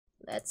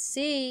Let's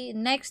see.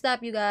 Next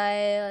up, you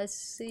guys. Let's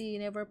see.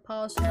 Never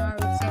pause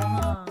Naruto,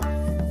 huh?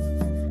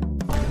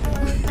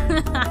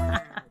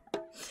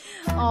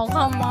 Oh,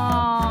 come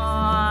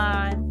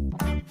on.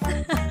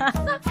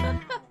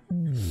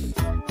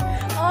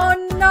 Oh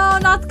no,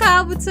 not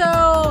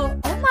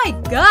Kabuto. Oh my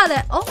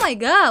god. Oh my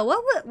god.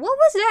 What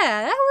was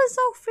that? That was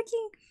so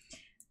freaking...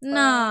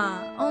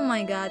 Nah. Oh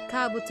my god.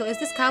 Kabuto. Is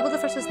this Kabuto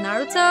versus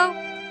Naruto?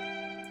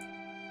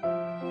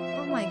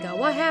 Oh my god.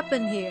 What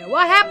happened here?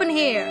 What happened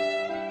here?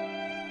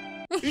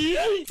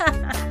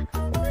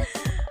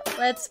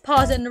 Let's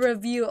pause and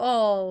review.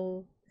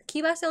 Oh,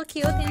 Kiba's still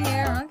cute in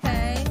here.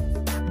 Okay.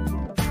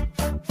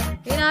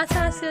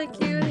 Hinata's still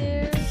cute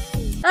here.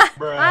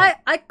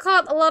 I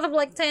caught a lot of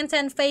like 10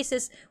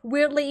 faces,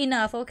 weirdly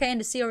enough, okay, in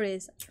the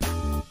series.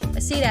 I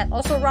see that.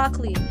 Also Rock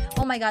Lee.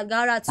 Oh my god,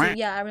 Garatsu.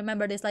 Yeah, I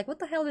remember this. Like, what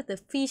the hell with the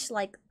fish,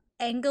 like,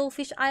 angle,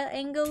 fish eye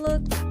angle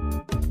look?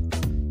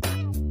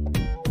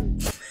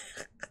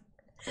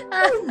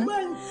 Oh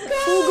my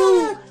god!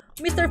 Fugu!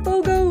 Mr.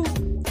 Fugu!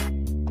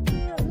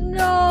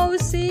 No,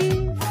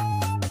 see?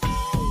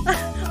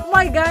 Oh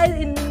my god,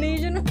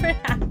 Indonesian.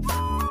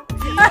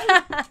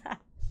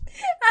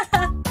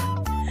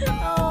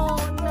 Oh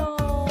no,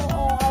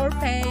 oh, our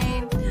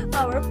pain,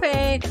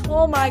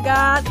 oh my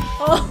god,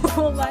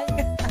 oh my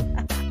god.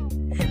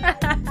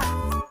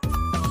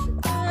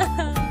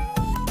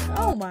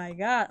 Oh my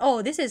god.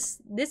 Oh, this is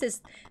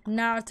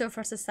Naruto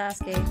versus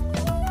Sasuke.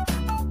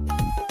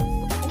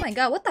 Oh my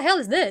god, what the hell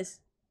is this?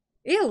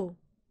 Ew.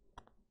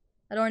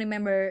 I don't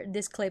remember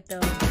this clip though.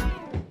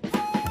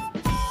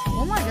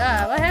 Oh my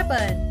god, what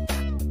happened?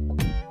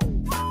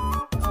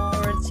 Oh,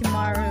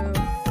 Orochimaru.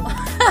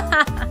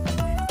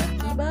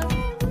 Iba?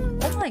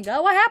 Oh my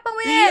god, what happened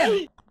with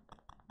him?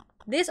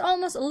 This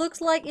almost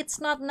looks like it's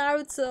not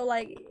Naruto,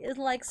 like it's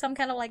like some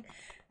kind of like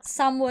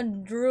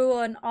someone drew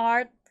an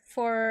art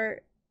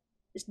for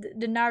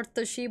the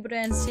Naruto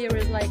Shippuden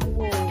series, like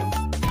whoa.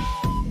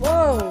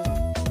 Whoa.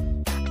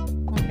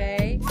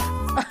 Okay.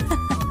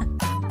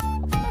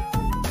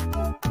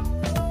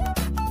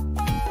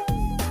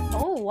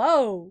 Oh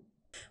whoa.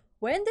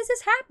 When does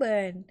this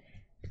happen?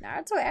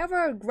 Naruto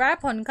ever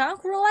grab on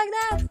Kankuro like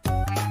that?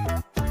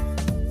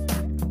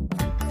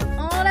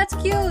 Oh, that's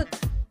cute.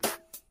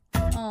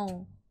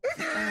 Oh.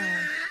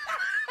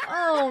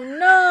 Oh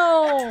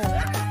no!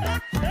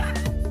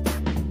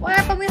 What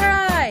happened with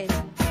her eyes?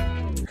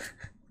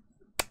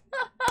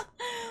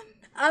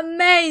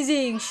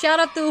 Amazing! Shout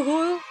out to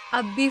who?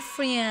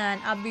 Abifian.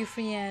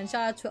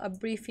 Shout out to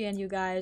Abifian, you guys.